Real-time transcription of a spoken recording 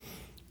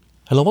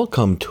Hello,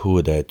 welcome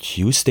to the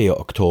Tuesday,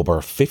 October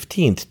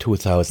 15th,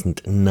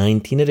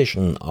 2019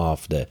 edition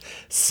of the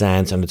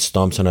Sands and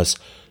Storms on us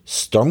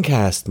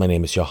StormCast. My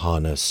name is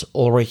Johannes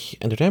Ulrich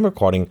and today I'm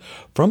recording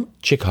from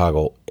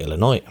Chicago,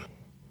 Illinois.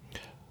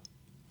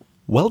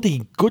 Well,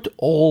 the good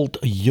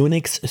old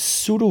Unix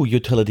sudo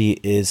utility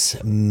is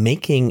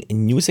making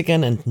news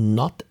again, and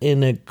not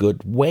in a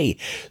good way.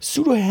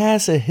 Sudo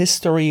has a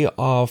history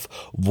of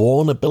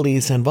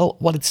vulnerabilities, and well,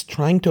 what it's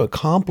trying to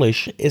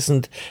accomplish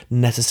isn't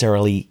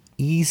necessarily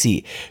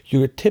easy.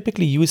 You're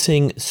typically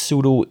using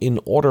sudo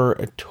in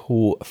order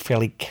to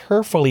fairly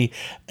carefully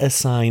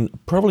assign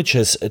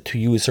privileges to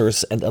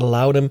users and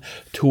allow them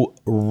to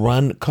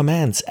run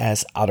commands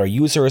as other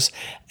users.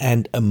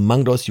 And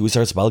among those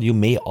users, well, you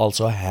may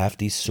also have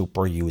the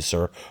super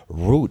user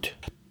root.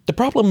 The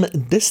problem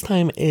this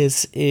time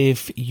is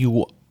if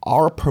you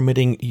are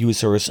permitting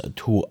users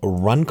to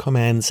run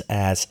commands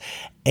as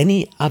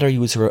any other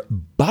user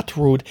but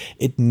root,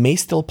 it may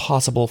still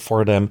possible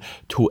for them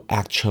to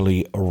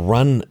actually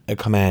run a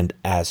command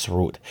as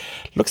root.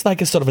 Looks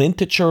like a sort of an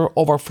integer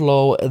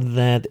overflow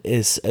that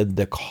is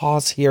the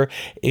cause here.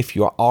 If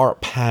you are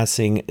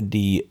passing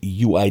the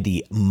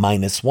UID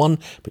 -1,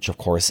 which of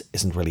course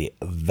isn't really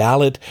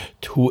valid,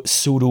 to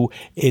sudo,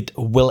 it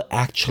will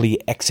actually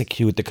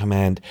execute the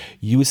command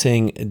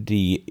using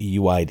the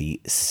UID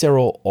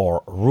 0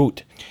 or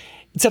root.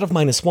 Instead of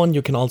 -1,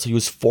 you can also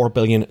use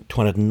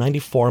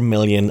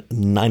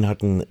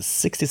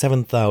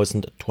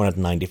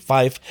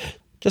 4,294,967,295,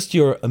 just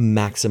your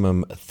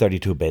maximum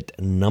 32-bit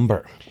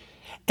number.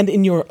 And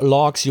in your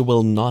logs, you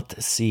will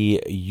not see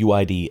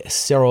UID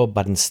 0,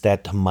 but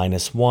instead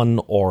 -1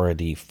 or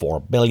the 4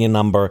 billion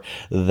number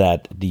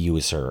that the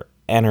user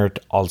entered.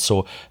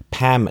 Also,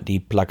 PAM, the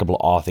pluggable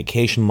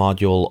authentication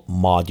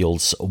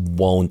modules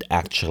won't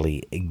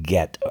actually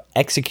get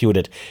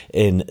executed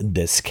in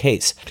this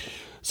case.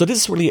 So this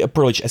is really a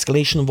privilege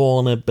escalation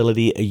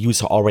vulnerability. A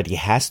user already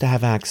has to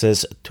have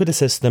access to the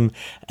system,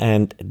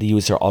 and the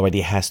user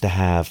already has to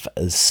have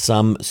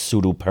some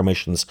sudo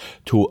permissions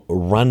to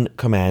run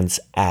commands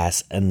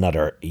as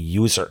another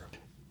user.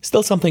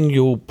 Still something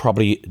you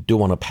probably do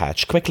want to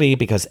patch quickly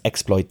because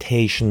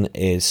exploitation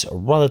is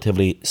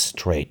relatively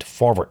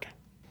straightforward.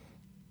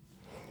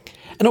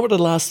 And over the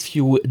last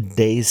few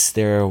days,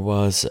 there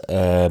was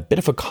a bit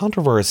of a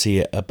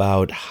controversy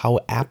about how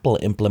Apple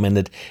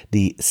implemented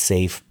the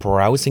safe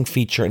browsing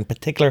feature, in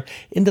particular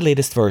in the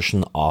latest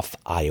version of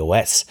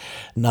iOS.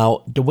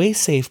 Now, the way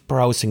safe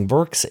browsing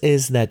works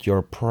is that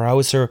your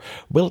browser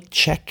will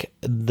check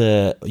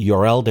the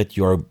URL that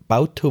you're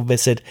about to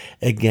visit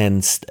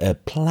against a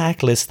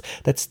blacklist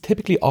that's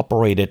typically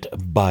operated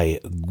by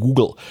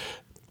Google.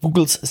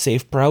 Google's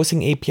Safe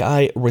Browsing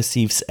API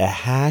receives a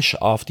hash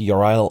of the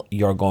URL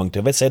you're going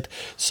to visit,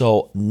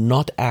 so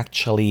not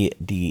actually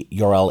the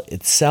URL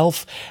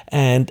itself,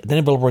 and then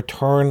it will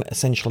return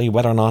essentially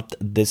whether or not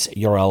this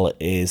URL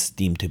is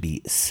deemed to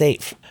be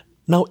safe.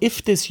 Now,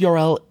 if this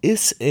URL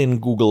is in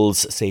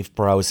Google's Safe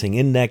Browsing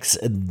Index,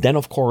 then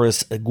of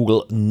course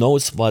Google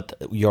knows what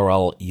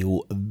URL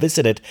you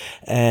visited.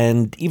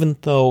 And even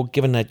though,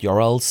 given that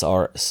URLs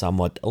are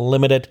somewhat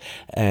limited,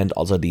 and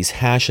also these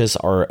hashes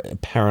are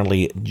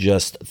apparently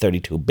just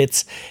 32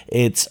 bits,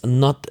 it's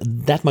not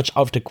that much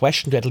out of the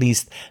question to at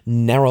least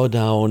narrow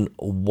down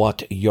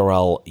what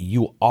URL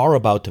you are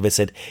about to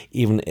visit,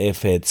 even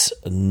if it's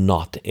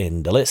not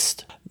in the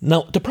list.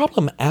 Now, the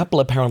problem Apple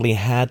apparently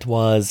had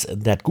was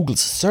that Google's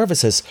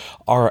services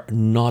are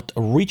not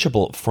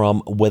reachable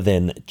from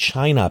within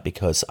China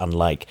because,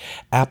 unlike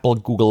Apple,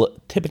 Google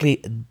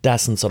typically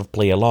doesn't sort of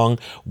play along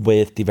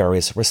with the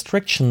various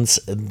restrictions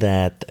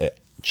that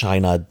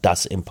China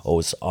does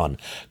impose on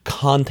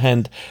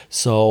content.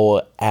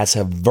 So as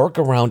a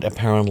workaround,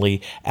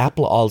 apparently,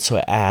 Apple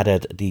also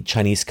added the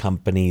Chinese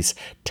company's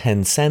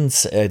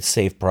Tencent's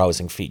safe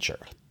browsing feature.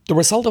 The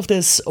result of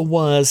this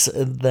was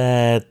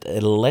that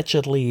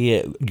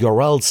allegedly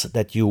URLs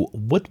that you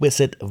would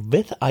visit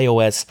with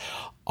iOS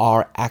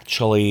are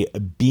actually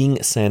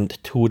being sent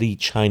to the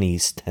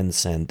Chinese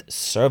Tencent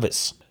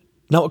service.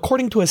 Now,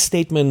 according to a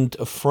statement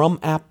from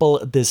Apple,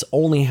 this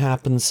only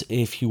happens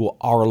if you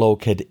are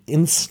located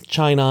in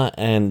China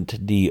and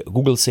the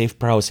Google Safe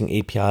Browsing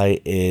API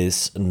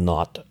is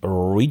not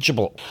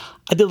reachable.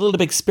 I did a little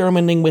bit of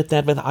experimenting with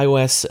that with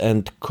iOS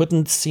and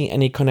couldn't see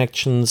any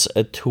connections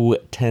to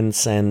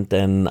Tencent.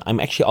 And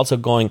I'm actually also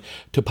going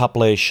to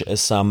publish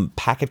some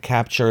packet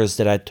captures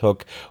that I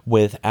took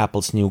with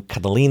Apple's new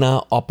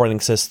Catalina operating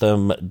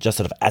system, just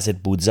sort of as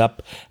it boots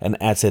up and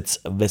as it's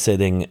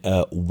visiting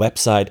a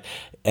website,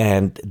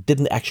 and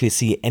didn't actually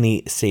see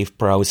any safe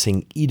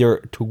browsing either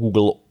to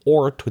Google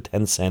or to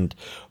Tencent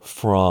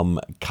from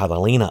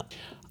Catalina.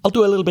 I'll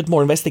do a little bit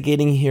more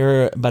investigating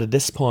here, but at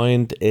this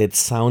point, it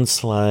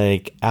sounds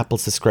like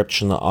Apple's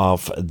description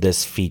of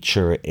this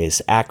feature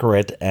is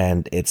accurate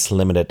and it's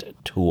limited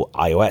to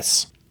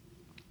iOS.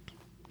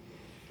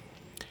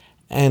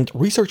 And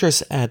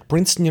researchers at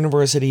Princeton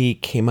University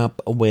came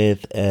up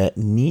with a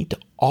neat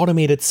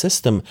automated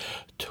system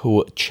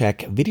to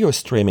check video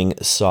streaming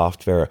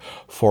software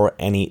for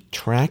any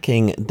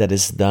tracking that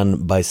is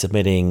done by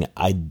submitting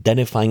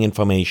identifying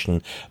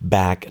information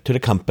back to the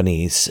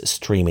companies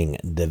streaming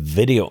the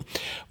video.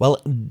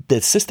 Well,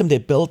 the system they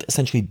built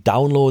essentially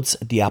downloads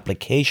the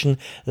application,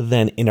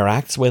 then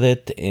interacts with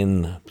it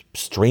in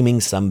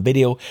streaming some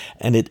video,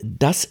 and it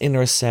does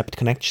intercept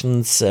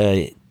connections,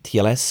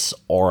 TLS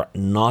or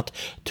not,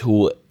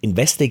 to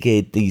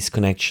investigate these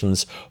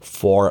connections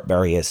for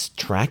various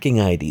tracking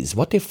IDs.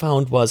 What they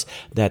found was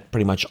that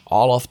pretty much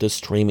all of the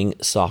streaming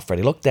software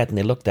they looked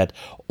at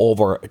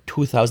over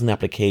 2,000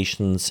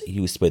 applications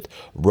used with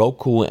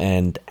Roku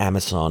and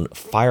Amazon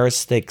Fire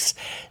Sticks,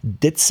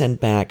 did send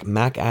back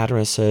MAC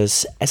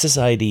addresses,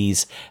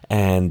 SSIDs,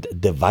 and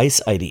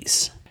device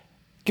IDs.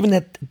 Given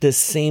that the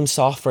same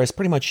software is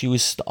pretty much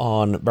used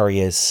on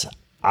various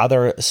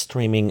other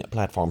streaming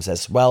platforms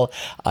as well,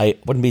 I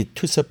wouldn't be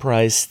too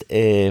surprised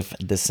if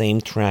the same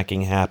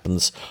tracking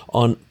happens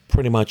on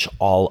pretty much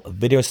all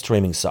video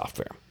streaming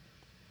software.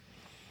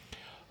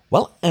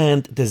 Well,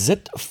 and that's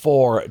it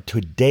for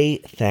today.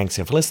 Thanks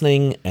for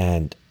listening,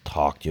 and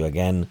talk to you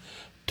again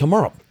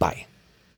tomorrow. Bye.